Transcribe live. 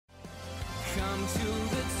Come to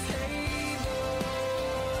the table.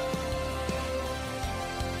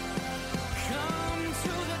 Come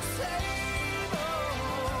to the table.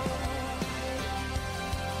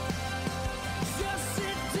 Just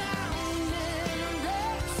sit down and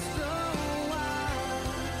rest a while.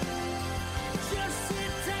 Just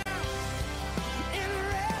sit down and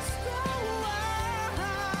rest a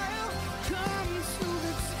while. Come to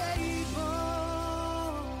the table.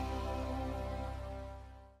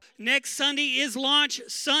 Next Sunday is Launch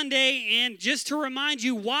Sunday, and just to remind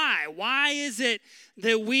you why is it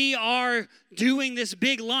that we are doing this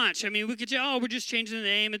big launch? I mean, we could say, we're just changing the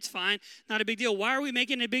name, it's fine, not a big deal. Why are we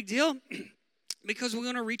making it a big deal? Because we're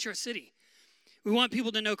going to reach our city. We want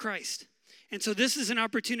people to know Christ. And so this is an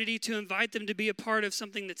opportunity to invite them to be a part of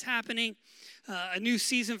something that's happening, a new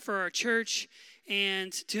season for our church,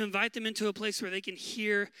 and to invite them into a place where they can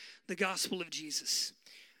hear the gospel of Jesus.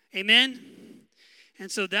 Amen? And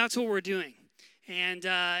so that's what we're doing. And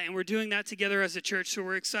we're doing that together as a church, so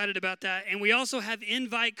we're excited about that. And we also have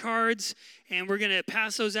invite cards, and we're going to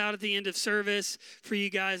pass those out at the end of service for you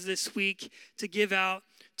guys this week to give out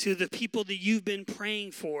to the people that you've been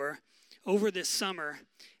praying for over this summer.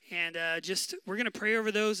 And we're going to pray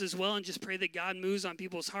over those as well, and just pray that God moves on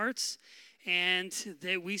people's hearts, and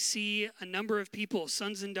that we see a number of people,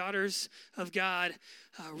 sons and daughters of God,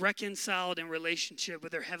 reconciled in relationship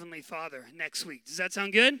with their Heavenly Father next week. Does that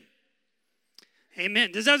sound good?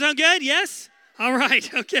 Amen. Does that sound good? Yes? All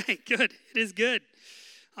right. Okay, good. It is good.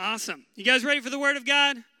 Awesome. You guys ready for the Word of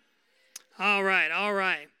God? All right.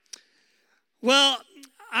 Well,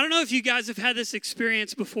 I don't know if you guys have had this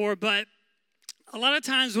experience before, but a lot of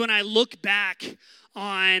times when I look back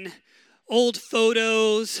on old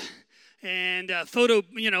photos and photo,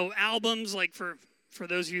 albums, like for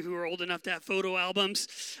those of you who are old enough to have photo albums,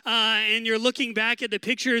 and you're looking back at the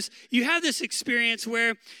pictures, you have this experience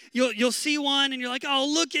where you'll see one and you're like, oh,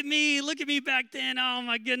 look at me back then. Oh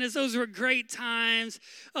my goodness, those were great times.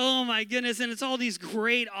 Oh my goodness, and it's all these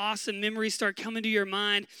great, awesome memories start coming to your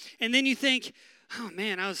mind, and then you think, oh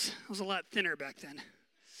man, I was a lot thinner back then.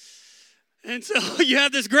 And so you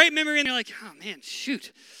have this great memory, and you're like, oh man,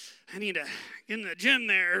 shoot, I need to get in the gym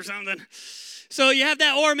there or something. So you have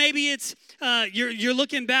that, or maybe it's you're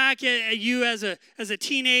looking back at you as a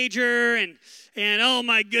teenager, and oh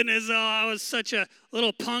my goodness, I was such a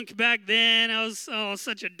little punk back then. I was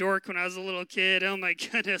such a dork when I was a little kid. Oh my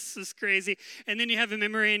goodness, this is crazy. And then you have a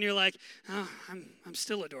memory, and you're like, oh, I'm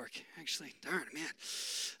still a dork, actually. Darn man.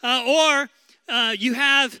 Or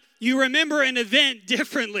you remember an event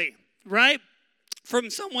differently, right? From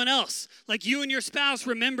someone else. Like you and your spouse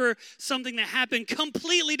remember something that happened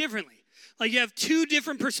completely differently. Like you have two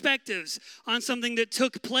different perspectives on something that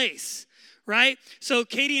took place, right? So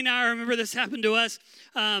Katie and I remember this happened to us.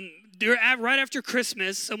 Right after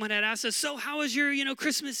Christmas, someone had asked us, so how was your,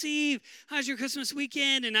 Christmas Eve? How's your Christmas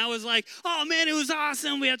weekend? And I was like, oh man, it was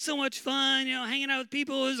awesome. We had so much fun, hanging out with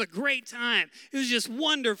people. It was a great time. It was just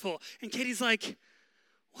wonderful. And Katie's like,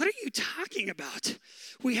 what are you talking about?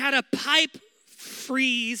 We had a pipe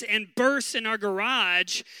freeze and burst in our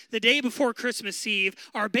garage the day before Christmas Eve.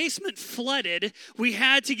 Our basement flooded. We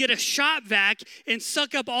had to get a shop vac and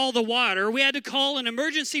suck up all the water. We had to call an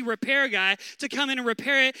emergency repair guy to come in and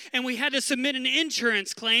repair it, and we had to submit an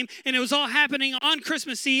insurance claim, and it was all happening on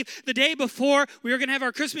Christmas Eve. The day before, we were going to have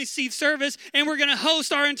our Christmas Eve service, and we're going to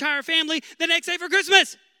host our entire family the next day for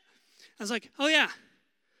Christmas. I was like, oh yeah,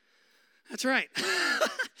 that's right.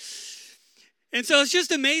 And so it's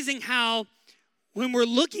just amazing how when we're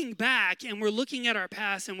looking back and we're looking at our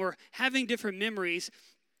past and we're having different memories,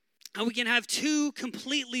 how we can have two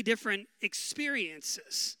completely different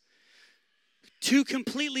experiences, two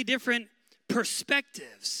completely different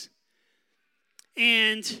perspectives.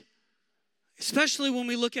 And especially when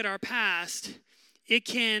we look at our past, it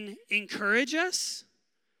can encourage us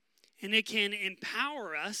and it can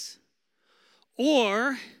empower us,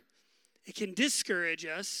 or it can discourage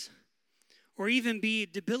us or even be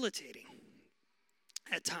debilitating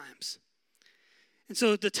at times. And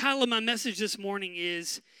so the title of my message this morning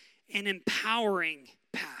is An Empowering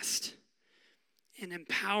Past. An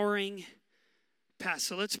empowering past.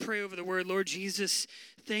 So let's pray over the word. Lord Jesus,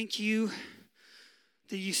 thank you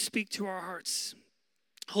that you speak to our hearts.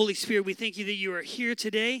 Holy Spirit, we thank you that you are here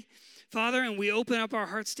today, Father, and we open up our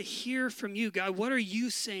hearts to hear from you. God, what are you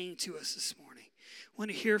saying to us this morning? I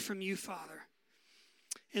want to hear from you, Father.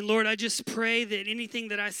 And Lord, I just pray that anything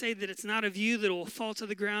that I say that it's not of you, that it will fall to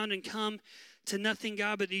the ground and come to nothing,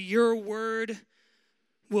 God, but that your word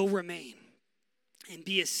will remain and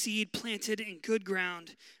be a seed planted in good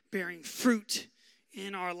ground, bearing fruit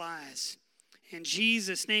in our lives. In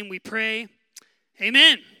Jesus' name we pray.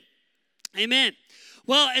 Amen. Amen.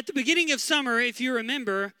 Well, at the beginning of summer, if you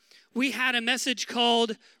remember, we had a message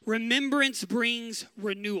called Remembrance Brings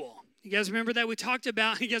Renewal. You guys remember that? We talked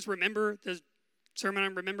about, you guys remember the sermon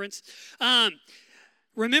on remembrance?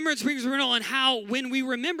 Remembrance brings renewal, and how when we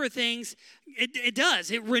remember things,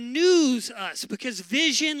 it renews us, because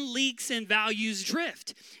vision leaks and values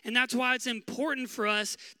drift. And that's why it's important for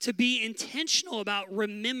us to be intentional about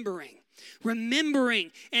remembering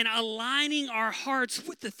and aligning our hearts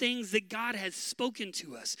with the things that God has spoken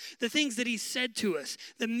to us, the things that He's said to us,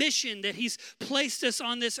 the mission that He's placed us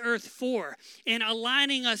on this earth for, and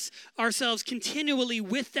aligning ourselves continually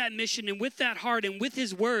with that mission and with that heart and with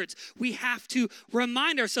His words. We have to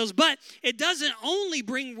remind ourselves, but it doesn't only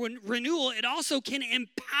bring renewal, it also can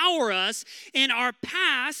empower us in our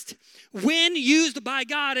past, when used by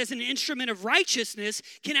God as an instrument of righteousness,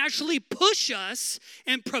 can actually push us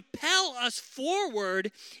and propel us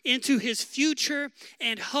forward into His future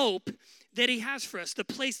and hope that He has for us, the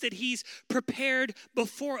place that He's prepared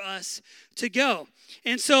before us to go.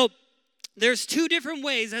 And so there's two different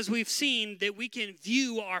ways, as we've seen, that we can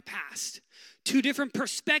view our past. Two different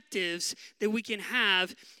perspectives that we can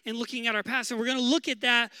have in looking at our past. And we're going to look at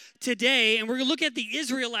that today, and we're going to look at the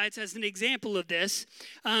Israelites as an example of this.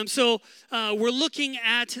 We're looking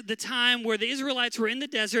at the time where the Israelites were in the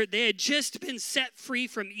desert. They had just been set free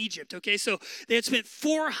from Egypt, okay? So they had spent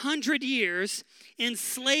 400 years in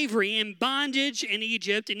slavery, in bondage in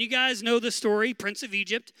Egypt. And you guys know the story, Prince of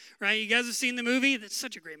Egypt, right? You guys have seen the movie? That's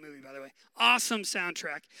such a great movie, by the way. Awesome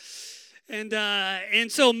soundtrack. And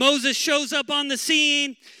so Moses shows up on the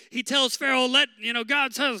scene. He tells Pharaoh,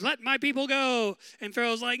 God says, let my people go. And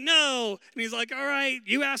Pharaoh's like, no. And he's like, all right,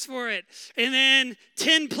 you asked for it. And then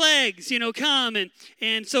 10 plagues, come.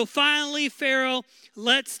 And so finally Pharaoh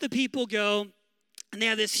lets the people go. And they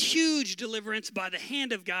have this huge deliverance by the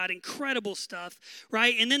hand of God, incredible stuff,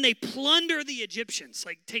 right? And then they plunder the Egyptians,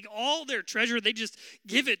 take all their treasure, they just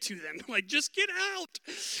give it to them, just get out.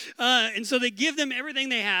 And so they give them everything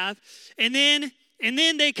they have, and then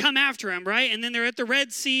they come after them, right? And then they're at the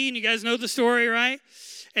Red Sea, and you guys know the story, right?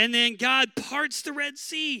 And then God parts the Red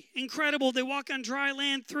Sea. Incredible. They walk on dry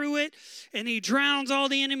land through it, and He drowns all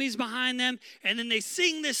the enemies behind them. And then they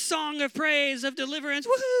sing this song of praise, of deliverance.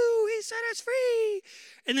 Woohoo, He set us free.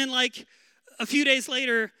 And then a few days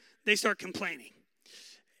later, they start complaining.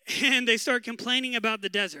 And they start complaining about the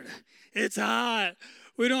desert. It's hot.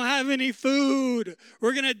 We don't have any food.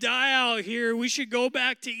 We're going to die out here. We should go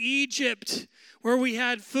back to Egypt, where we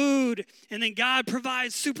had food. And then God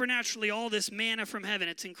provides supernaturally all this manna from heaven.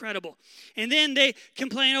 It's incredible. And then they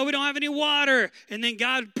complain, we don't have any water. And then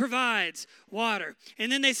God provides water.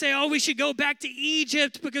 And then they say, we should go back to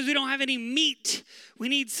Egypt because we don't have any meat. We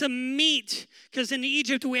need some meat, because in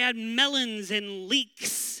Egypt we had melons and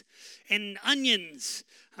leeks and onions.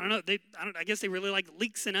 I guess they really like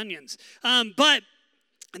leeks and onions. But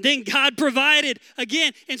then God provided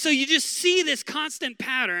again. And so you just see this constant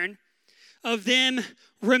pattern of them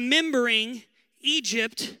remembering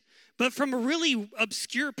Egypt, but from a really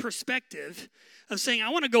obscure perspective of saying, I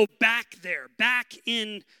want to go back there, back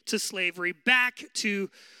into slavery, back to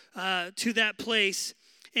that place.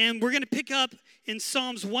 And we're going to pick up in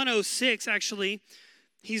Psalms 106, actually.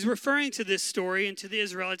 He's referring to this story and to the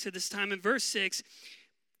Israelites at this time. In verse 6,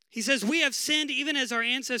 he says, we have sinned even as our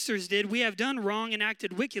ancestors did. We have done wrong and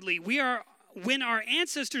acted wickedly. When our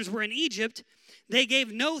ancestors were in Egypt, they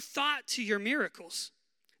gave no thought to your miracles.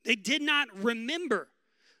 They did not remember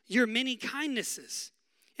your many kindnesses.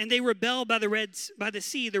 And they rebelled by the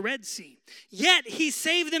sea, the Red Sea. Yet He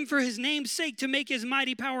saved them for His name's sake, to make His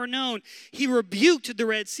mighty power known. He rebuked the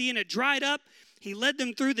Red Sea, and it dried up. He led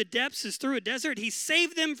them through the depths as through a desert. He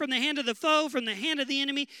saved them from the hand of the foe, from the hand of the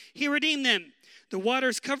enemy. He redeemed them. The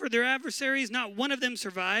waters covered their adversaries. Not one of them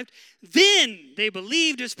survived. Then they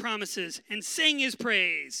believed His promises and sang His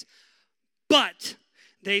praise. But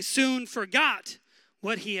they soon forgot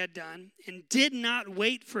what He had done and did not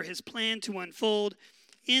wait for His plan to unfold.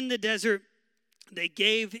 In the desert, they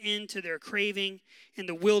gave in to their craving. In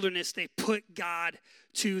the wilderness, they put God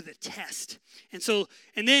to the test.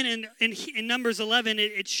 And then in Numbers 11,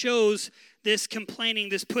 it shows this complaining,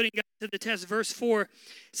 this putting God to the test. Verse 4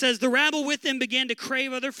 says, the rabble with them began to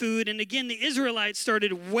crave other food. And again, the Israelites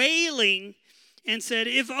started wailing and said,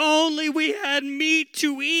 if only we had meat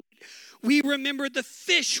to eat. We remembered the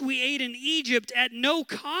fish we ate in Egypt at no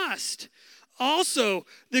cost. Also,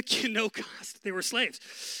 no cost, they were slaves.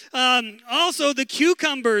 Also, the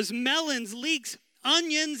cucumbers, melons, leeks,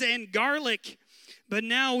 onions, and garlic. But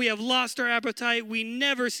now we have lost our appetite. We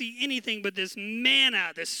never see anything but this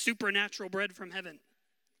manna, this supernatural bread from heaven.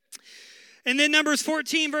 And then Numbers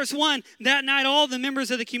 14, verse 1, that night all the members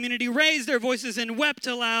of the community raised their voices and wept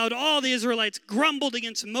aloud. All the Israelites grumbled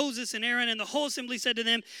against Moses and Aaron, and the whole assembly said to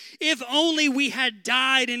them, if only we had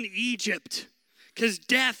died in Egypt, because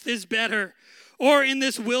death is better, or in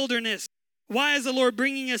this wilderness. Why is the Lord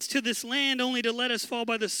bringing us to this land only to let us fall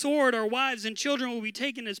by the sword? Our wives and children will be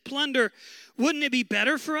taken as plunder. Wouldn't it be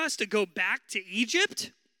better for us to go back to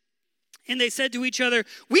Egypt? And they said to each other,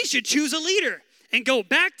 we should choose a leader and go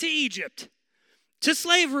back to Egypt, to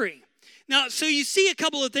slavery. Now, so you see a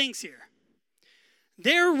couple of things here.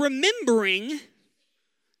 They're remembering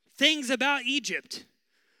things about Egypt,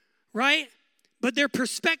 right? But their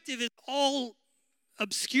perspective is all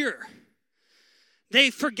obscure. They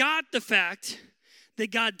forgot the fact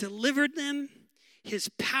that God delivered them, his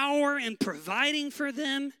power in providing for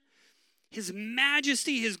them, his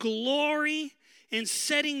majesty, his glory, and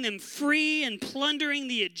setting them free and plundering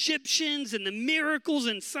the Egyptians and the miracles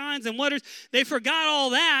and signs and wonders. They forgot all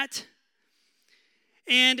that.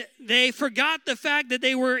 And they forgot the fact that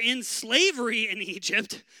they were in slavery in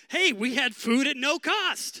Egypt. Hey, we had food at no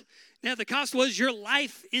cost. Now, the cost was your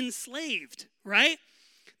life enslaved, right?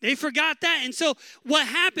 They forgot that. And so what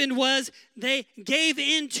happened was they gave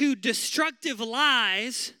in to destructive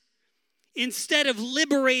lies instead of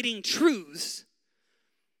liberating truths.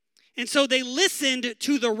 And so they listened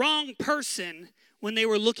to the wrong person when they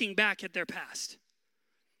were looking back at their past.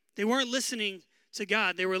 They weren't listening to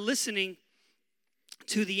God. They were listening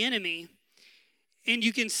to the enemy. And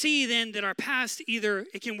you can see then that our past, either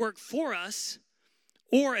it can work for us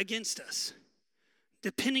or against us,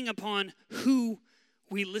 depending upon who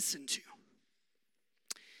we listen to.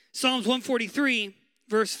 Psalms 143,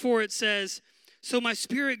 verse 4, it says, so my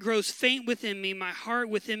spirit grows faint within me, my heart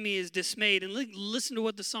within me is dismayed. And listen to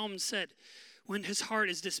what the psalmist said. When his heart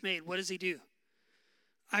is dismayed, what does he do?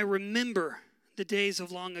 I remember the days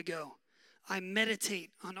of long ago. I meditate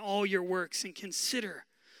on all your works and consider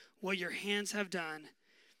what your hands have done.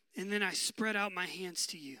 And then I spread out my hands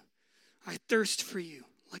to you. I thirst for you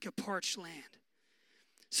like a parched land.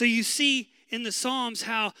 So you see in the Psalms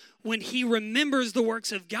how when he remembers the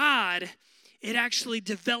works of God, it actually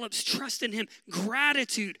develops trust in him,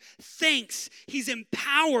 gratitude, thanks. He's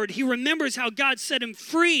empowered. He remembers how God set him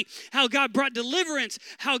free, how God brought deliverance,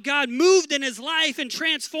 how God moved in his life and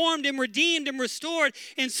transformed him, redeemed him, restored.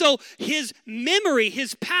 And so his memory,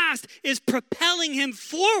 his past, is propelling him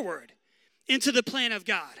forward into the plan of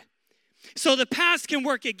God. So the past can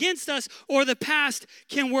work against us, or the past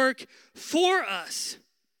can work for us.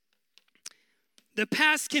 The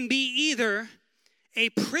past can be either a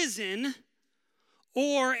prison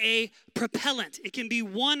or a propellant. It can be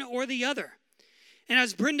one or the other. And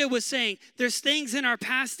as Brenda was saying, there's things in our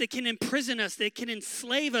past that can imprison us, that can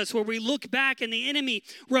enslave us, where we look back and the enemy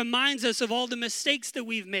reminds us of all the mistakes that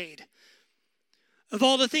we've made, of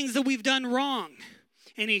all the things that we've done wrong.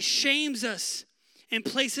 And he shames us and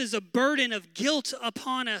places a burden of guilt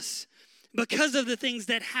upon us because of the things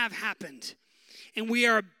that have happened. And we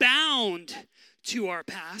are bound to our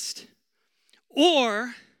past.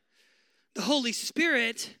 Or the Holy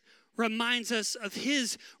Spirit reminds us of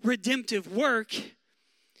his redemptive work,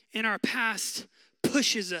 and our past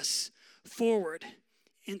pushes us forward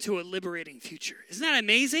into a liberating future. Isn't that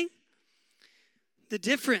amazing? The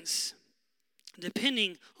difference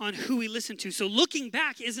depending on who we listen to. So looking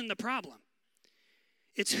back isn't the problem.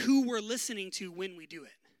 It's who we're listening to when we do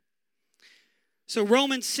it. So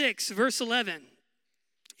Romans 6, verse 11.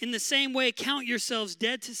 In the same way, count yourselves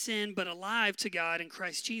dead to sin, but alive to God in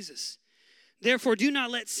Christ Jesus. Therefore, do not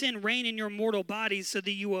let sin reign in your mortal bodies so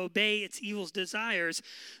that you obey its evil desires.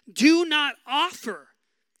 Do not offer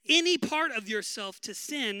any part of yourself to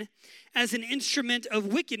sin as an instrument of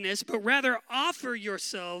wickedness, but rather offer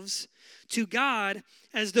yourselves to God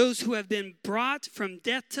as those who have been brought from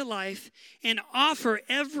death to life, and offer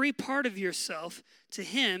every part of yourself to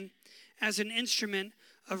him as an instrument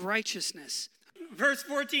of righteousness. Verse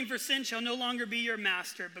 14, for sin shall no longer be your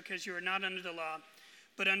master, because you are not under the law,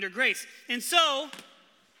 but under grace. And so,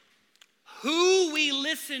 who we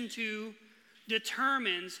listen to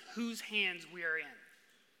determines whose hands we are in.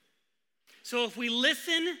 So if we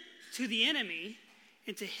listen to the enemy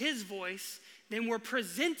and to his voice, then we're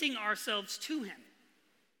presenting ourselves to him.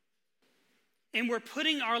 And we're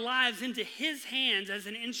putting our lives into his hands as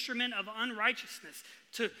an instrument of unrighteousness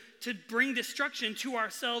to bring destruction to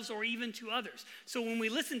ourselves or even to others. So when we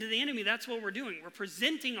listen to the enemy, that's what we're doing. We're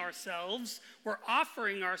presenting ourselves, we're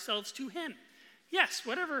offering ourselves to him. Yes,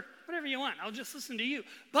 whatever you want, I'll just listen to you.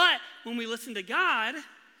 But when we listen to God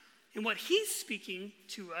and what he's speaking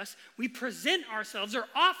to us, we present ourselves or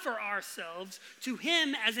offer ourselves to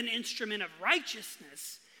him as an instrument of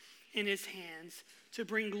righteousness. in his hands to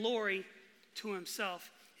bring glory to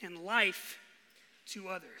himself and life to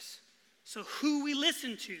others. So who we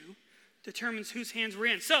listen to determines whose hands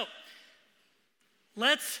we're in. So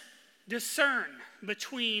let's discern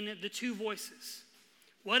between the two voices.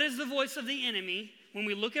 What is the voice of the enemy? When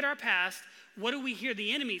we look at our past, what do we hear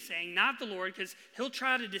the enemy saying? Not the Lord, because he'll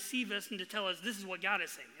try to deceive us and to tell us this is what God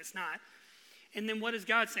is saying. It's not. And then what is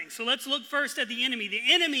God saying? So let's look first at the enemy. The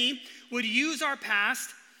enemy would use our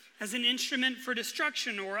past as an instrument for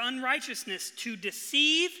destruction or unrighteousness to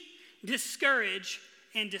deceive, discourage,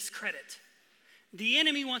 and discredit. The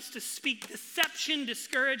enemy wants to speak deception,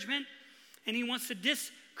 discouragement, and he wants to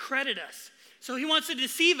discredit us. So he wants to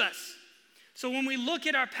deceive us. So when we look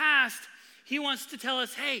at our past, he wants to tell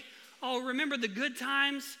us, hey, oh, remember the good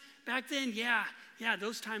times back then? Yeah,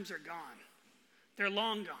 those times are gone. They're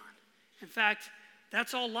long gone. In fact,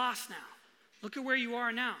 that's all lost now. Look at where you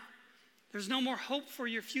are now. There's no more hope for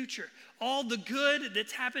your future. All the good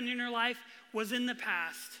that's happened in your life was in the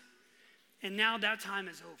past, and now that time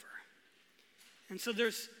is over. And so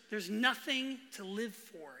there's nothing to live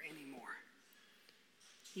for anymore.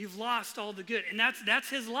 You've lost all the good, and that's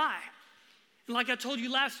his lie. And like I told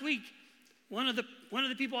you last week, one of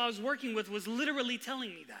the people I was working with was literally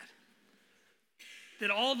telling me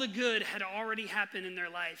that all the good had already happened in their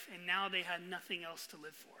life, and now they had nothing else to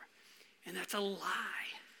live for. And that's a lie.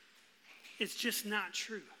 It's just not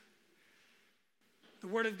true. The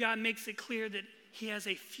Word of God makes it clear that he has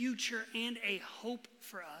a future and a hope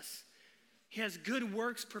for us. He has good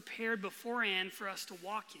works prepared beforehand for us to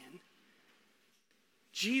walk in.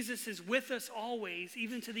 Jesus is with us always,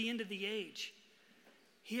 even to the end of the age.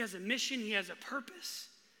 He has a mission. He has a purpose.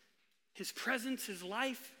 His presence, his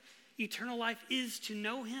life, eternal life is to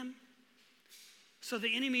know him. So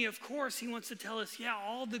the enemy, of course, he wants to tell us, yeah,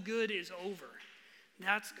 all the good is over.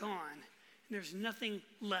 That's gone. And there's nothing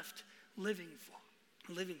left living for.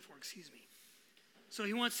 So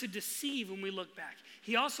he wants to deceive when we look back.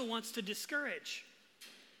 He also wants to discourage.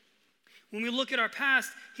 When we look at our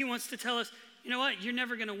past, he wants to tell us, you know what, you're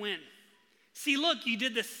never going to win. See, look, you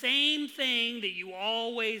did the same thing that you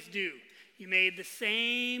always do. You made the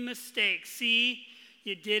same mistake. See,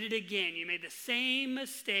 you did it again. You made the same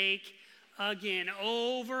mistake again,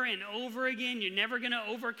 over and over again. You're never going to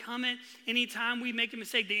overcome it. Anytime we make a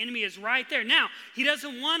mistake, the enemy is right there. Now, he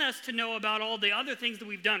doesn't want us to know about all the other things that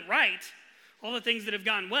we've done right, all the things that have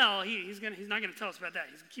gone well. He's not going to tell us about that.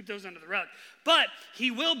 He's going to keep those under the rug. But he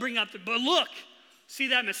will bring up but look, see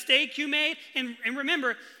that mistake you made? And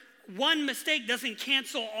remember, one mistake doesn't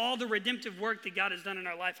cancel all the redemptive work that God has done in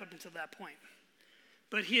our life up until that point.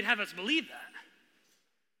 But he'd have us believe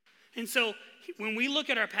that. And so when we look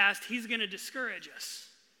at our past, he's going to discourage us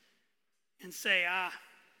and say,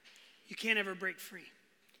 you can't ever break free.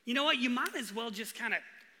 You know what? You might as well just kind of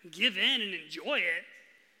give in and enjoy it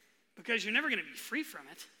because you're never going to be free from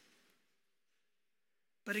it.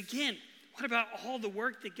 But again, what about all the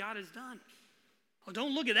work that God has done? Oh,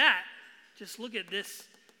 don't look at that. Just look at this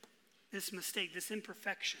mistake, this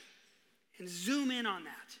imperfection, and zoom in on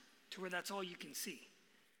that to where that's all you can see.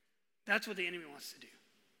 That's what the enemy wants to do.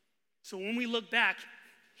 So when we look back,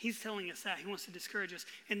 he's telling us that. He wants to discourage us.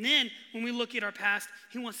 And then when we look at our past,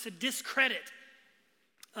 he wants to discredit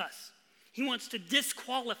us. He wants to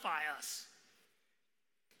disqualify us.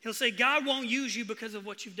 He'll say, God won't use you because of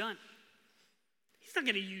what you've done. He's not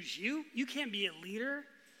going to use you. You can't be a leader.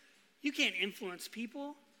 You can't influence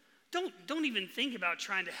people. Don't even think about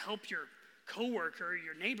trying to help your coworker or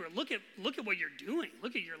your neighbor. Look at what you're doing.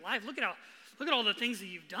 Look at your life. Look at all the things that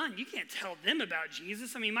you've done. You can't tell them about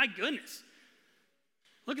Jesus. I mean, my goodness.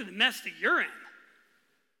 Look at the mess that you're in.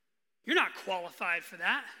 You're not qualified for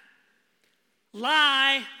that.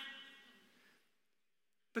 Lie.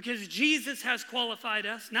 Because Jesus has qualified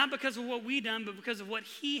us, not because of what we've done, but because of what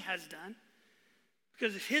he has done.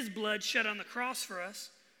 Because of his blood shed on the cross for us.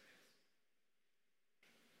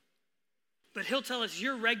 But he'll tell us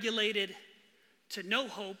you're regulated to no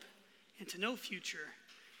hope and to no future.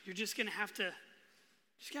 You're just going to have to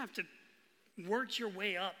work your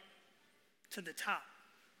way up to the top.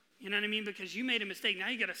 You know what I mean? Because you made a mistake. Now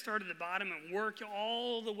you got to start at the bottom and work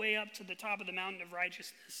all the way up to the top of the mountain of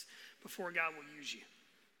righteousness before God will use you.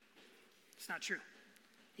 It's not true.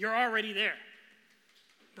 You're already there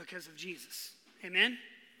because of Jesus. Amen?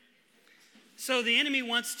 So the enemy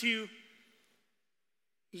wants to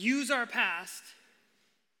use our past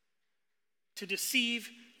to deceive,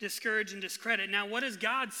 discourage, and discredit. Now, what does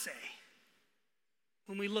God say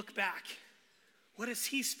when we look back? What is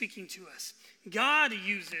he speaking to us? God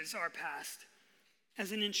uses our past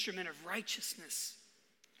as an instrument of righteousness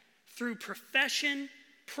through profession,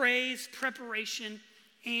 praise, preparation,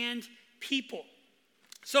 and people.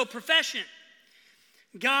 So profession.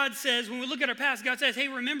 God says, when we look at our past, God says, hey,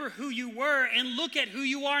 remember who you were and look at who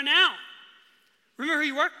you are now. Remember who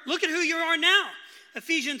you were? Look at who you are now.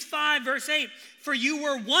 Ephesians 5, verse 8. For you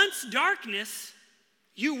were once darkness.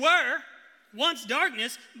 You were once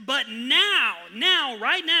darkness, but now,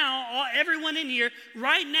 right now, everyone in here,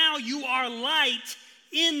 right now you are light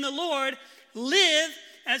in the Lord. Live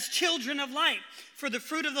as children of light. For the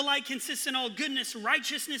fruit of the light consists in all goodness,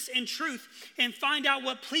 righteousness, and truth. And find out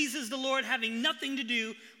what pleases the Lord, having nothing to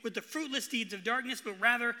do with the fruitless deeds of darkness, but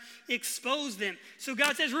rather expose them. So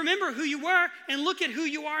God says, remember who you were and look at who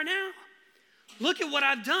you are now. Look at what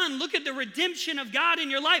I've done. Look at the redemption of God in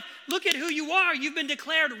your life. Look at who you are. You've been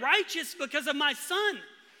declared righteous because of my Son.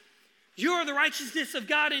 You are the righteousness of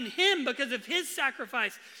God in him because of his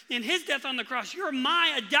sacrifice and his death on the cross. You're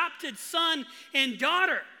my adopted son and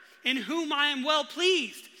daughter in whom I am well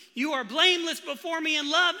pleased. You are blameless before me in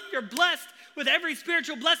love. You're blessed with every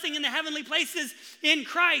spiritual blessing in the heavenly places in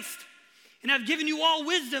Christ. And I've given you all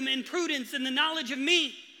wisdom and prudence and the knowledge of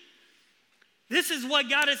me. This is what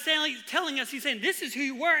God is telling us. He's saying, this is who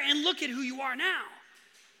you were and look at who you are now.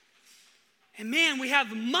 And man, we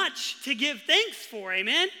have much to give thanks for,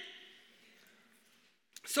 amen?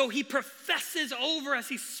 So he professes over us,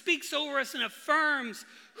 he speaks over us and affirms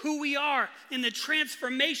who we are in the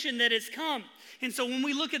transformation that has come. And so when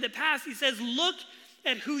we look at the past, he says, look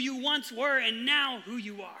at who you once were and now who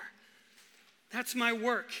you are. That's my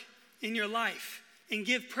work in your life. And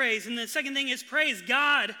give praise. And the second thing is praise.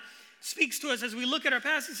 God speaks to us as we look at our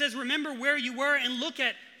past. He says, remember where you were and look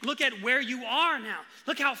at where you are now.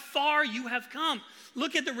 Look how far you have come.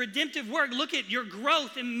 Look at the redemptive work. Look at your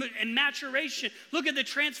growth and maturation. Look at the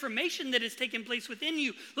transformation that has taken place within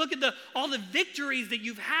you. Look at all the victories that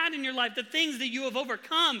you've had in your life, the things that you have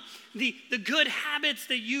overcome, the good habits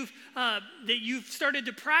that you've started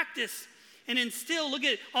to practice and instill. Look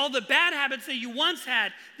at all the bad habits that you once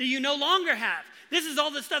had that you no longer have. This is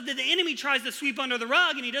all the stuff that the enemy tries to sweep under the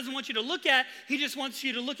rug and he doesn't want you to look at. He just wants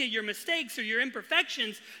you to look at your mistakes or your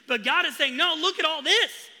imperfections. But God is saying, no, look at all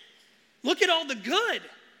this. Look at all the good.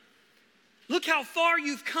 Look how far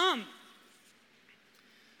you've come.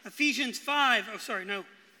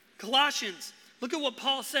 Colossians. Look at what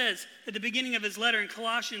Paul says at the beginning of his letter in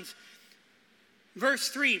Colossians. Verse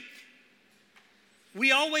 3.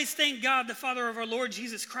 We always thank God, the Father of our Lord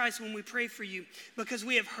Jesus Christ, when we pray for you, because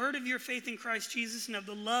we have heard of your faith in Christ Jesus and of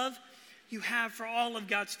the love you have for all of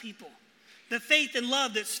God's people. The faith and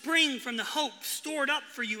love that spring from the hope stored up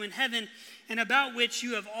for you in heaven and about which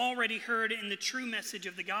you have already heard in the true message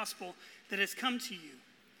of the gospel that has come to you.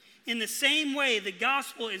 In the same way, the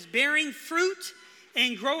gospel is bearing fruit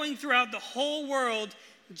and growing throughout the whole world,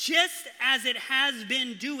 just as it has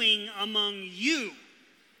been doing among you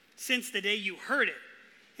since the day you heard it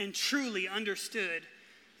and truly understood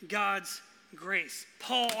God's grace.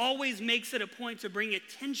 Paul always makes it a point to bring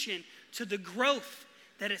attention to the growth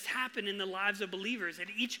that has happened in the lives of believers. At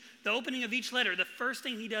the opening of each letter, the first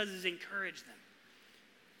thing he does is encourage them.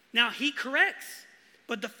 Now, he corrects,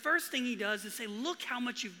 but the first thing he does is say, look how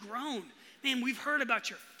much you've grown. Man, we've heard about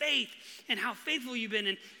your faith and how faithful you've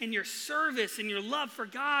been in your service and your love for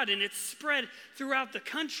God, and it's spread throughout the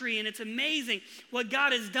country, and it's amazing what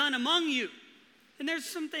God has done among you. And there's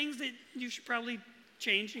some things that you should probably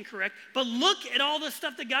change and correct, but look at all the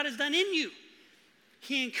stuff that God has done in you.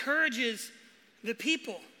 He encourages the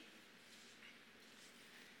people.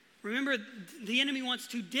 Remember, the enemy wants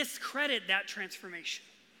to discredit that transformation.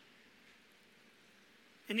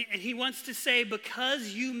 And he wants to say,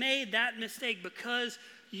 because you made that mistake, because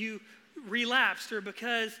you relapsed, or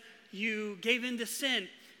because you gave in to sin,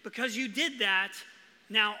 because you did that,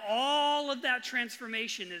 now all of that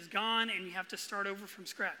transformation is gone and you have to start over from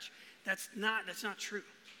scratch. That's not true.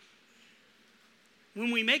 When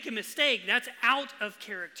we make a mistake, that's out of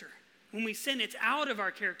character. When we sin, it's out of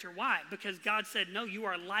our character. Why? Because God said, no, you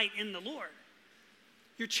are light in the Lord.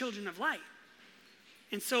 You're children of light.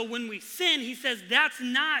 And so when we sin, he says that's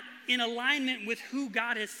not in alignment with who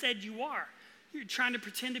God has said you are. You're trying to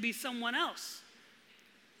pretend to be someone else.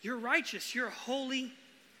 You're righteous. You're a holy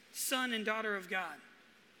son and daughter of God.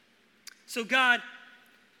 So God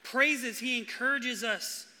praises, he encourages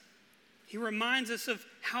us. He reminds us of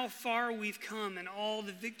how far we've come and all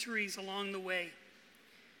the victories along the way.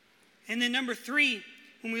 And then number 3,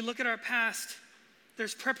 when we look at our past,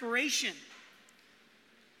 there's preparation.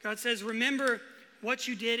 God says, remember what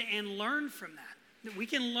you did and learn from that. That we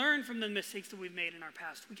can learn from the mistakes that we've made in our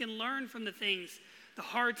past. We can learn from the things, the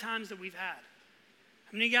hard times that we've had.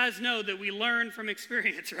 How many of you guys know that we learn from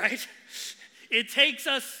experience, right? It takes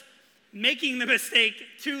us making the mistake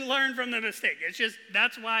to learn from the mistake. It's just,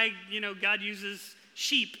 that's why, God uses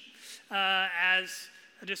sheep as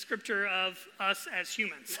a descriptor of us as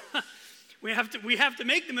humans. We have to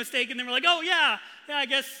make the mistake, and then we're like, oh yeah, I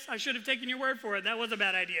guess I should have taken your word for it. That was a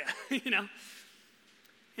bad idea,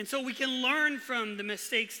 And so we can learn from the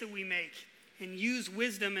mistakes that we make and use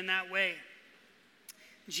wisdom in that way.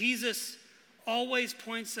 Jesus always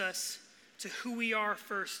points us to who we are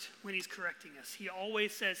first when he's correcting us. He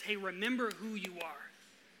always says, hey, remember who you are.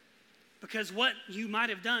 Because what you might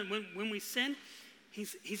have done when we sin, he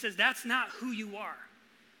says, that's not who you are.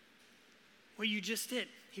 What you just did.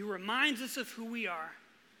 He reminds us of who we are.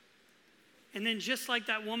 And then just like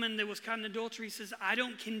that woman that was caught in adultery, he says, I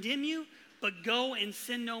don't condemn you, but go and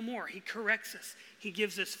sin no more. He corrects us. He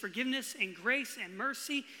gives us forgiveness and grace and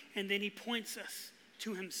mercy, and then he points us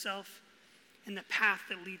to himself and the path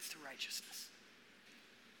that leads to righteousness.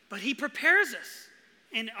 But he prepares us,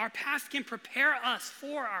 and our past can prepare us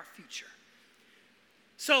for our future.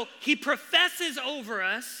 So he professes over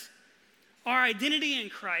us our identity in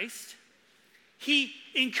Christ. He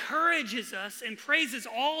encourages us and praises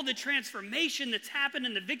all the transformation that's happened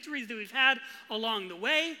and the victories that we've had along the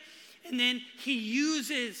way. And then he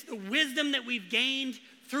uses the wisdom that we've gained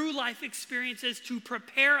through life experiences to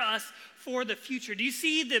prepare us for the future. Do you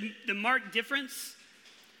see the marked difference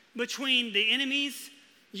between the enemy's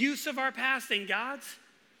use of our past and God's?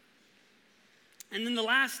 And then the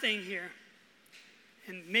last thing here,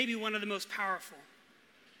 and maybe one of the most powerful,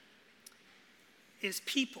 is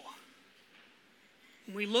people.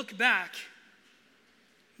 When we look back,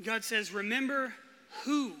 God says, remember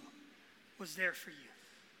who was there for you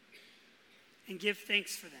and give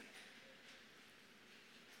thanks for them.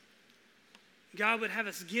 God would have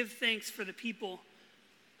us give thanks for the people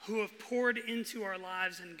who have poured into our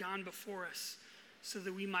lives and gone before us so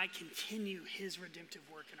that we might continue his redemptive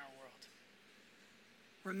work in our world.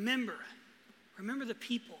 Remember the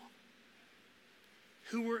people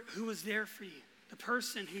who was there for you, the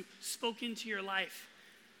person who spoke into your life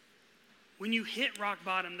when you hit rock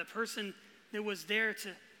bottom, the person that was there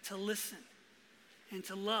to listen and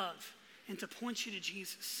to love and to point you to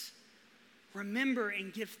Jesus. Remember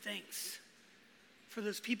and give thanks for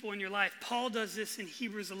those people in your life. Paul does this in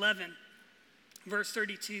Hebrews 11, verse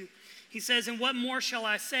 32. He says, and what more shall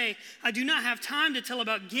I say? I do not have time to tell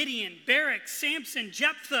about Gideon, Barak, Samson,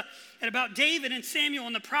 Jephthah, and about David and Samuel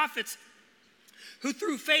and the prophets, who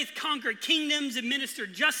through faith conquered kingdoms,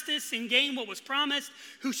 administered justice, and gained what was promised,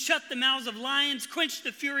 who shut the mouths of lions, quenched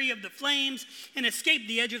the fury of the flames, and escaped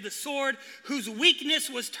the edge of the sword, whose weakness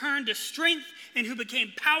was turned to strength, and who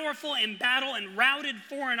became powerful in battle and routed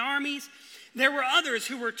foreign armies. There were others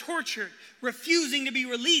who were tortured, refusing to be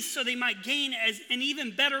released so they might gain an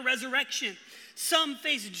even better resurrection. Some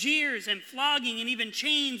faced jeers and flogging and even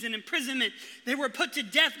chains and imprisonment. They were put to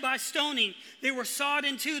death by stoning. They were sawed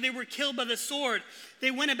in two. They were killed by the sword.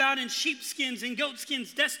 They went about in sheepskins and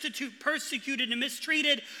goatskins, destitute, persecuted, and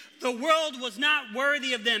mistreated. The world was not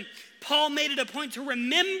worthy of them. Paul made it a point to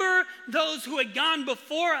remember those who had gone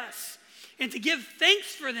before us and to give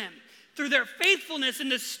thanks for them through their faithfulness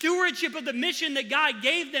and the stewardship of the mission that God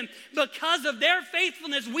gave them. Because of their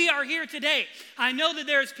faithfulness, we are here today. I know that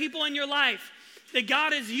there's people in your life that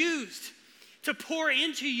God has used to pour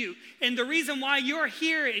into you. And the reason why you're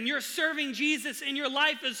here and you're serving Jesus and your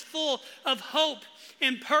life is full of hope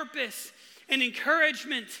and purpose and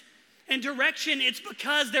encouragement and direction, it's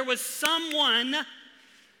because there was someone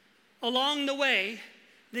along the way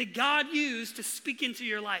that God used to speak into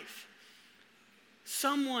your life.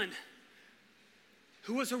 Someone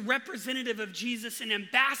who was a representative of Jesus, an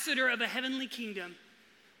ambassador of a heavenly kingdom,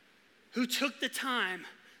 who took the time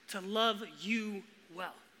to love you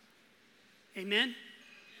well. Amen?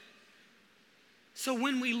 So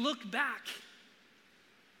when we look back,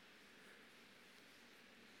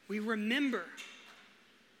 we remember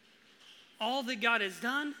all that God has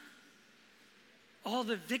done, all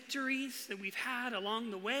the victories that we've had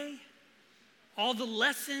along the way, all the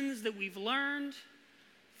lessons that we've learned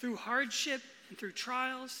through hardship and through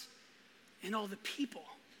trials, and all the people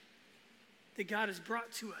that God has brought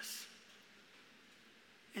to us.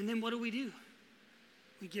 And then what do?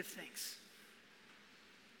 We give thanks.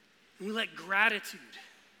 And we let gratitude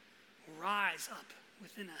rise up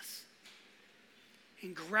within us.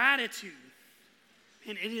 And gratitude,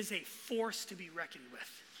 and it is a force to be reckoned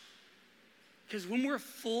with. Because when we're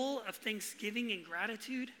full of thanksgiving and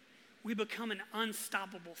gratitude, we become an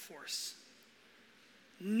unstoppable force.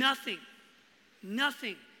 Nothing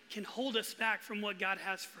can hold us back from what God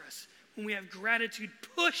has for us when we have gratitude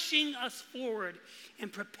pushing us forward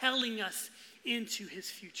and propelling us into his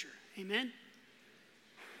future. Amen?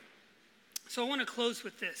 So I want to close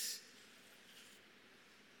with this.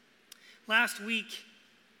 Last week,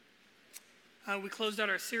 we closed out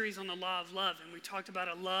our series on the law of love, and we talked about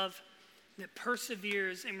a love that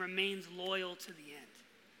perseveres and remains loyal to the end.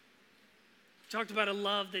 We talked about a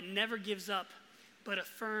love that never gives up, but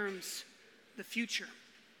affirms the future.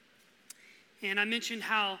 And I mentioned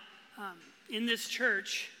how in this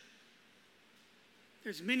church,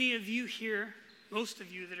 there's many of you here, most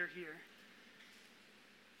of you that are here,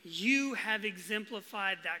 you have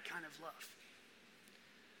exemplified that kind of love.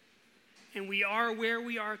 And we are where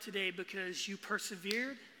we are today because you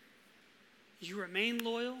persevered, you remained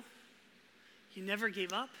loyal, you never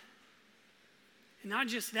gave up. And not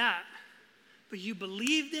just that, but you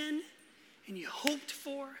believed in and you hoped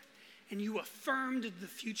for and you affirmed the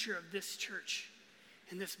future of this church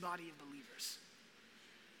and this body of believers.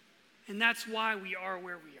 And that's why we are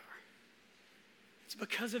where we are. It's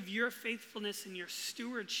because of your faithfulness and your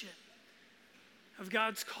stewardship of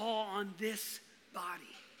God's call on this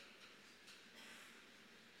body.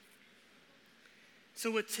 So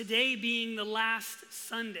with today being the last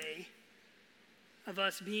Sunday of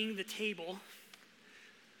us being the table,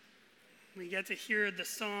 we get to hear the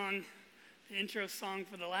song, the intro song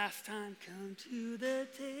for the last time, come to the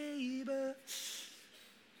table.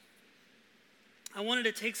 I wanted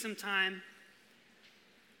to take some time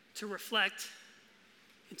to reflect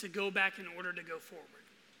and to go back in order to go forward.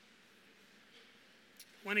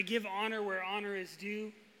 I want to give honor where honor is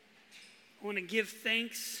due. I want to give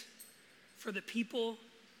thanks for the people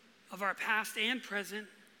of our past and present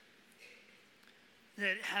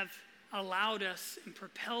that have allowed us and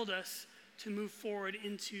propelled us to move forward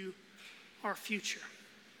into our future.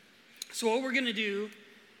 So what we're going to do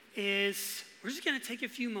is we're just going to take a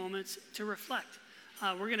few moments to reflect.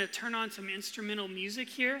 We're going to turn on some instrumental music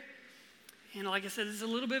here. And like I said, this is a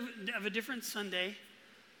little bit of a different Sunday.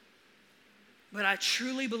 But I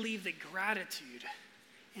truly believe that gratitude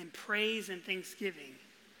and praise and thanksgiving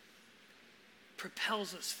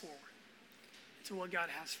propels us forward to what God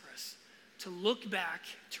has for us. To look back,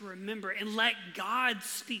 to remember, and let God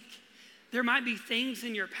speak. There might be things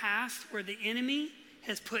in your past where the enemy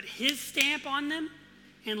has put his stamp on them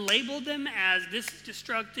and labeled them as this is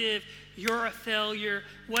destructive, you're a failure,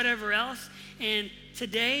 whatever else. And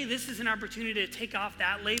today, this is an opportunity to take off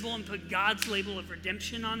that label and put God's label of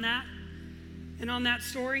redemption on that and on that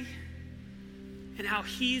story. And how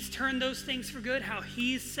he's turned those things for good, how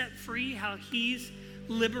he's set free, how he's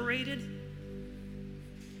liberated.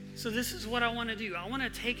 So this is what I want to do. I want to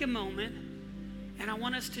take a moment and I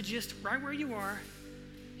want us to just, right where you are,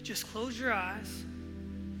 just close your eyes,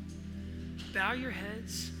 bow your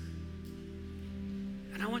heads,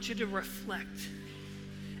 and I want you to reflect.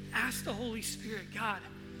 Ask the Holy Spirit, God,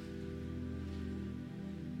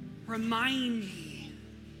 remind me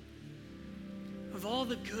of all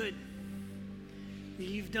the good that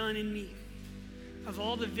you've done in me, of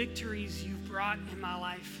all the victories you've brought in my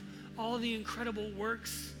life, all the incredible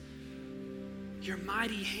works, your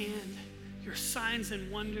mighty hand, your signs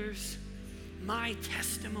and wonders, my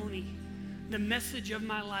testimony, the message of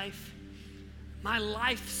my life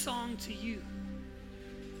song to you.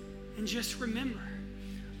 And just remember,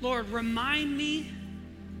 Lord, remind me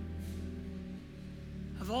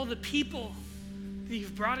of all the people that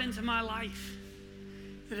you've brought into my life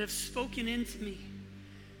that have spoken into me,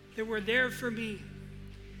 that were there for me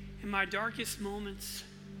in my darkest moments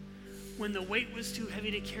when the weight was too heavy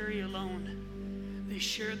to carry alone. They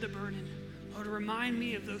shared the burden. Lord, remind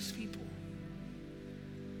me of those people.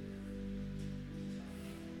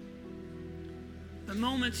 The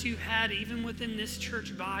moments you've had even within this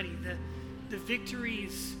church body, the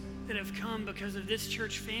victories that have come because of this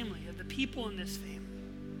church family, of the people in this family.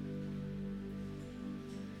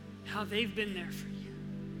 How they've been there for you,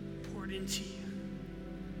 poured into you.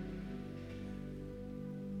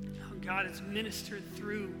 How God has ministered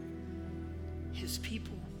through his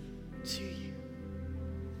people to you.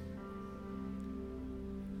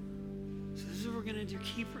 So this is what we're going to do.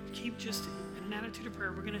 Keep just in an attitude of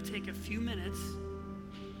prayer. We're going to take a few minutes.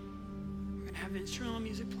 We're going to have instrumental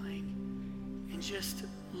music playing and just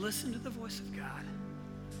listen to the voice of God.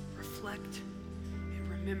 Reflect and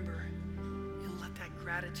remember and let that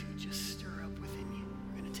gratitude just stir up within you.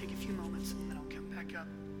 We're going to take a few moments and then I'll come back up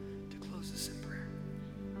to close this in prayer.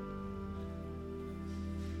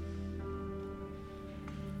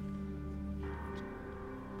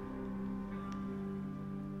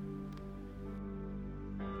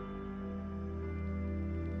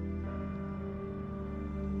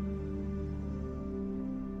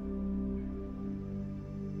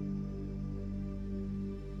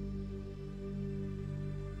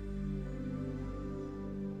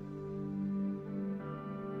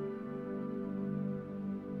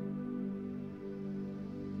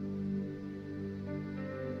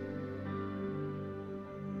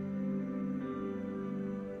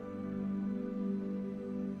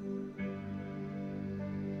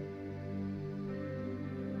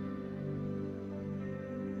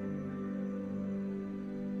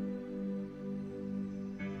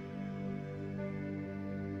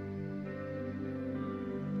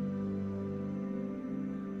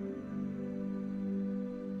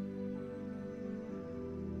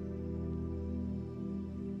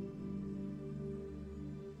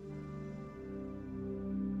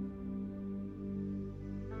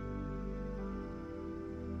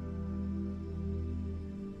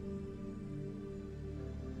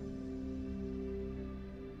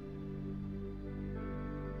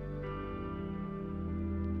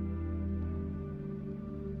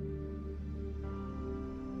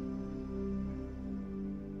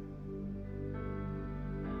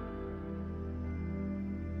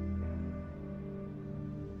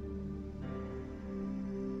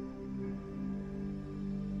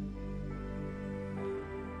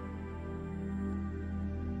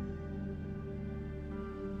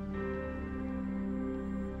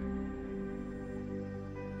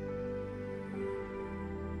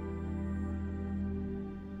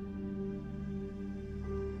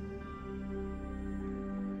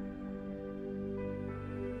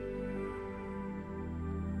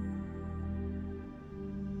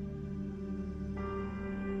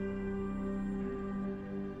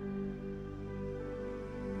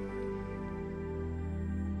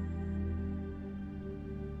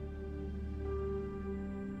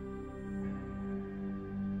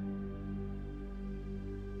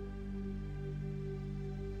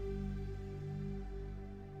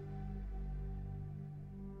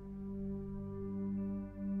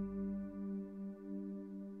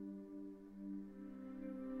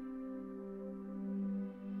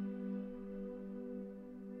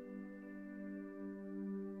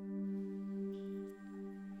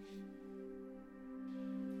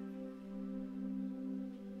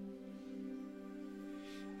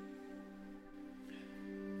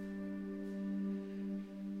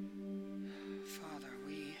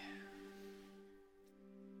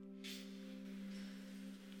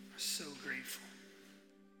 grateful.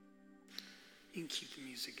 You can keep the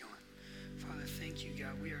music going. Father, thank you,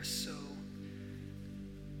 God. We are so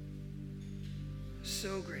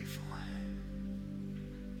grateful.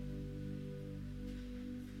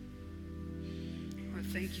 Lord,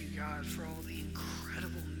 thank you, God, for all the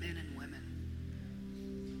incredible men and women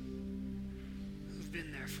who've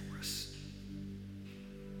been there for us,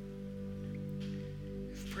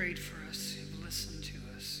 who've prayed for us, who've listened to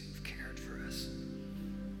us, who've cared for us,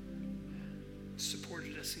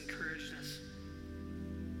 supported us, encouraged us,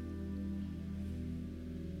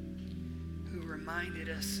 who reminded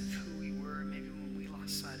us of who we were maybe when we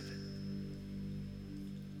lost sight of it.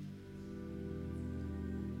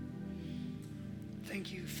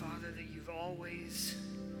 Thank you, Father, that you've always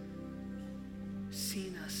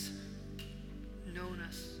seen us, known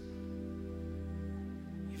us.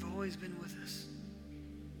 You've always been with us.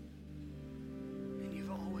 And you've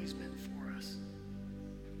always been for us.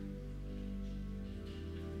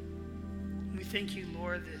 We thank you,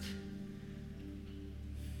 Lord, that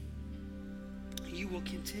you will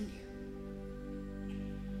continue.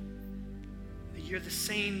 That you're the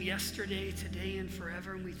same yesterday, today, and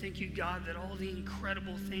forever. And we thank you, God, that all the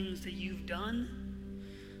incredible things that you've done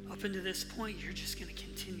up until this point, you're just going to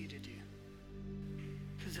continue to do.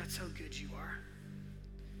 Because that's how good you are.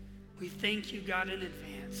 We thank you, God, in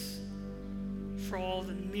advance for all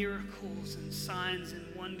the miracles and signs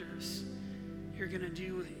and wonders you're going to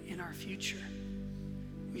do in our future.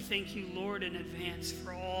 We thank you, Lord, in advance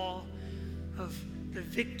for all of the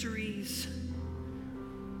victories,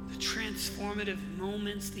 the transformative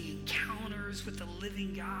moments, the encounters with the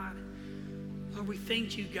living God. Lord, we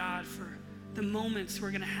thank you, God, for the moments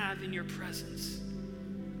we're going to have in your presence,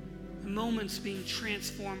 the moments being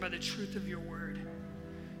transformed by the truth of your word.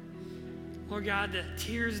 Lord God, the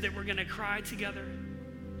tears that we're going to cry together,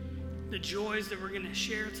 the joys that we're going to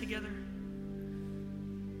share together.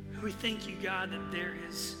 We thank you, God, that there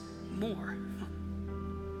is more.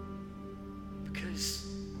 Because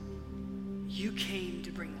you came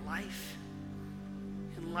to bring life,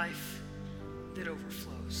 and life that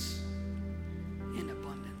overflows in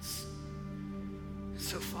abundance.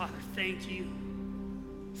 So, Father, thank you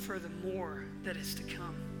for the more that is to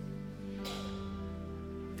come.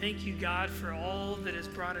 Thank you, God, for all that has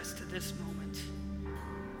brought us to this moment.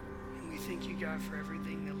 And we thank you, God, for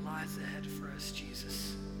everything that lies ahead for us,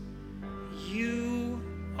 Jesus. You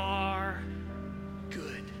are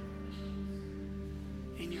good.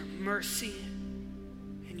 And your mercy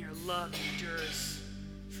and your love endures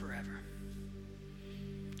forever.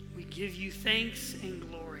 We give you thanks and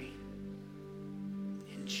glory.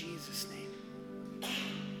 In Jesus' name.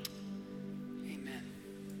 Amen.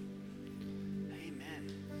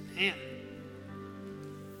 Amen. Man.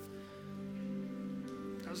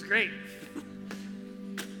 That was great.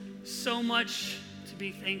 So much to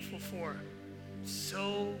be thankful for.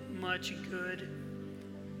 So much good.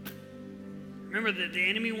 Remember that the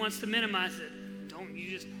enemy wants to minimize it. Don't you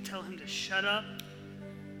just tell him to shut up.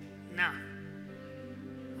 Nah.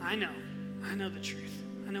 I know the truth.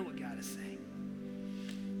 I know what God is saying.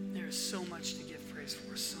 There is so much to give praise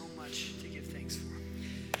for, so much to give thanks for.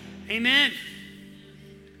 Amen.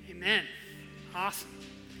 Amen. Awesome.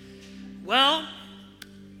 Well,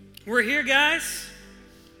 we're here, guys.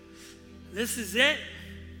 This is it.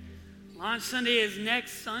 Launch Sunday is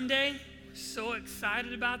next Sunday. We're so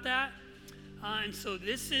excited about that. And so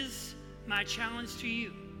this is my challenge to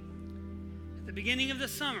you. At the beginning of the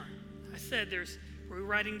summer, I said we're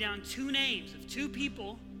writing down 2 names of 2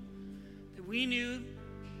 people that we knew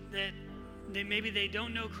that maybe they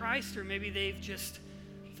don't know Christ, or maybe they've just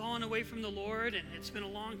fallen away from the Lord and it's been a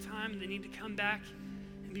long time and they need to come back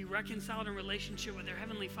and be reconciled in relationship with their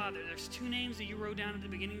Heavenly Father. There's 2 names that you wrote down at the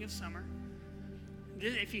beginning of summer.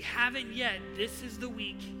 If you haven't yet, this is the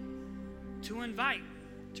week to invite,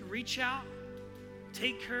 to reach out,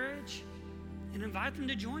 take courage, and invite them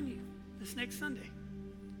to join you this next Sunday.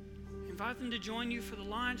 Invite them to join you for the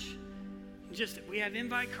launch. We have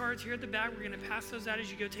invite cards here at the back. We're going to pass those out as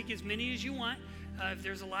you go. Take as many as you want. If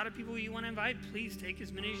there's a lot of people you want to invite, please take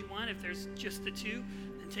as many as you want. If there's just the 2,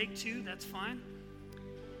 then take 2. That's fine.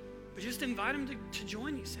 But just invite them to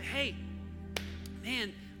join you. Say, hey,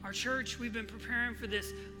 man, our church, we've been preparing for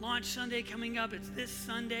this launch Sunday coming up. It's this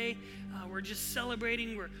Sunday. We're just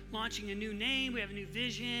celebrating. We're launching a new name. We have a new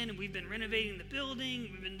vision, and we've been renovating the building.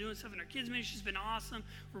 We've been doing stuff in our kids' ministry. It's been awesome.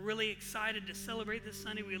 We're really excited to celebrate this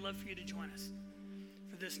Sunday. We'd love for you to join us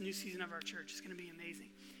for this new season of our church. It's going to be amazing.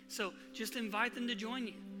 So just invite them to join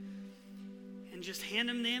you. And just hand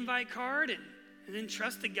them the invite card and then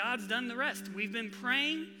trust that God's done the rest. We've been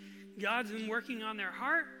praying. God's been working on their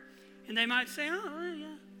heart. And they might say, oh,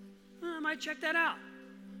 yeah. I might check that out.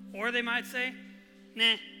 Or they might say,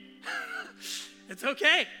 nah, it's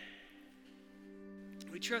okay.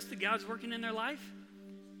 We trust that God's working in their life.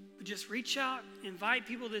 But just reach out, invite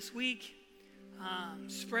people this week,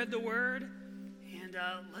 spread the word, and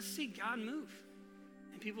let's see God move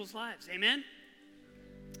in people's lives. Amen?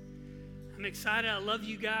 I'm excited. I love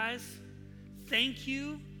you guys. Thank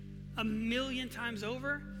you a million times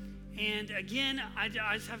over. And again, I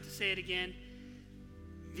just have to say it again.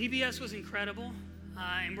 VBS was incredible,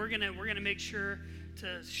 and we're gonna make sure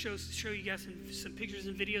to show you guys some pictures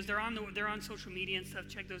and videos. They're on social media and stuff.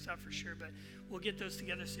 Check those out for sure. But we'll get those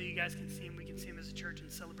together so you guys can see them. We can see them as a church and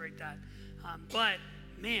celebrate that. But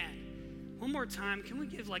man, one more time, can we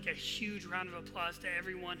give like a huge round of applause to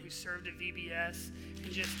everyone who served at VBS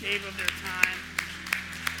and just gave of their time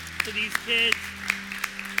to these kids?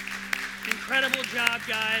 Incredible job,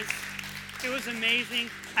 guys. It was amazing.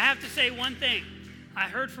 I have to say one thing. I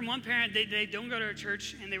heard from one parent, they don't go to our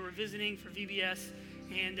church, and they were visiting for VBS,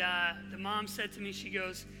 and the mom said to me, she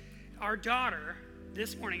goes, our daughter,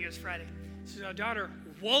 this morning, it was Friday, so our daughter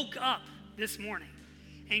woke up this morning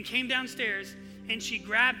and came downstairs, and she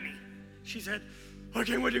grabbed me. She said, I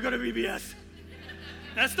can't wait to go to VBS.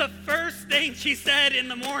 That's the first thing she said in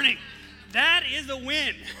the morning. That is a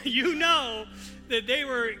win. You know that they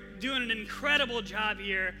were doing an incredible job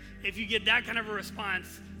here if you get that kind of a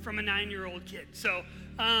response from a 9-year-old kid. So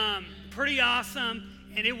pretty awesome,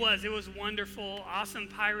 and it was wonderful. Awesome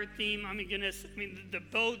pirate theme. I mean, goodness, the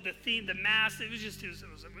boat, the theme, the mast, it was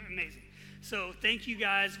amazing. So thank you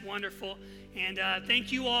guys, wonderful. And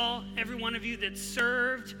thank you all, every one of you that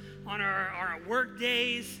served on our work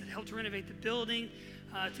days, that helped renovate the building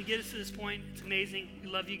to get us to this point. It's amazing. We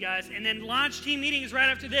love you guys. And then launch team meeting is right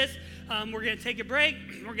after this. We're going to take a break.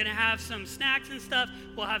 We're going to have some snacks and stuff.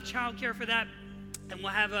 We'll have childcare for that. And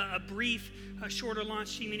we'll have a shorter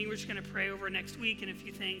launch team meeting. We're just going to pray over next week and a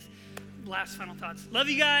few things. Last final thoughts. Love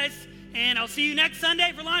you guys. And I'll see you next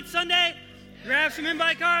Sunday for Launch Sunday. Grab some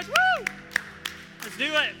invite cards. Woo! Let's do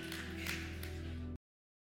it.